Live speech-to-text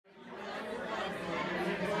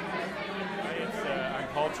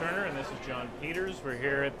Turner, and this is John Peters. We're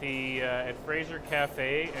here at the at Fraser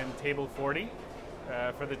Cafe and Table 40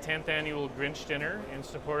 for the 10th annual Grinch dinner in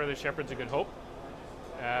support of the Shepherds of Good Hope.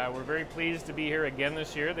 We're very pleased to be here again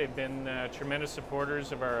this year. They've been tremendous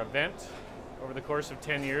supporters of our event. Over the course of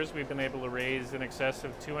 10 years, we've been able to raise in excess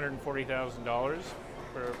of $240,000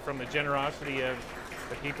 from the generosity of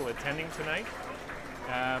the people attending tonight.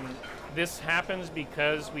 This happens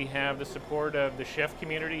because we have the support of the chef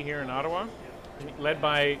community here in Ottawa, led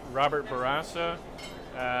by Robert Barassa.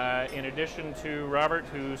 In addition to Robert,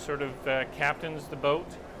 who sort of captains the boat,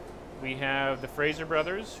 we have the Fraser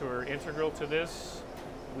brothers, who are integral to this.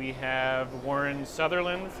 We have Warren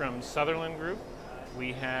Sutherland from Sutherland Group.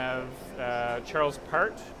 We have Charles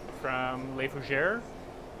Part from Les Fougères.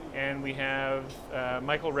 And we have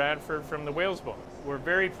Michael Radford from the Wales Boat. We're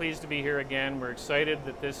very pleased to be here again. We're excited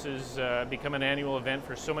that this has become an annual event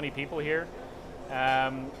for so many people here.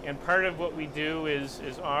 And part of what we do is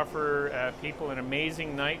offer people an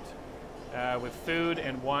amazing night with food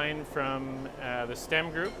and wine from the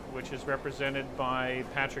STEM group, which is represented by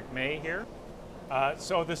Patrick May here.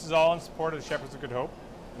 So this is all in support of the Shepherds of Good Hope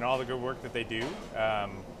and all the good work that they do.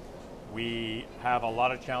 We have a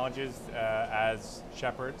lot of challenges as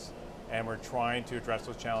shepherds, and we're trying to address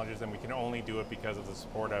those challenges, and we can only do it because of the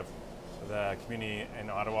support of the community in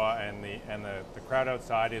Ottawa, and the crowd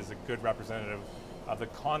outside is a good representative of the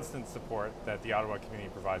constant support that the Ottawa community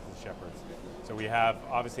provides to the shepherds. So we have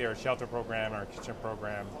obviously our shelter program, our kitchen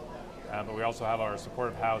program, but we also have our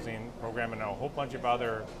supportive housing program and a whole bunch of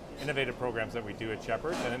other innovative programs that we do at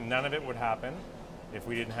Shepherds, and none of it would happen if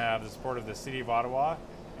we didn't have the support of the City of Ottawa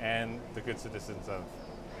and the good citizens of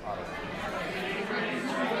Ottawa.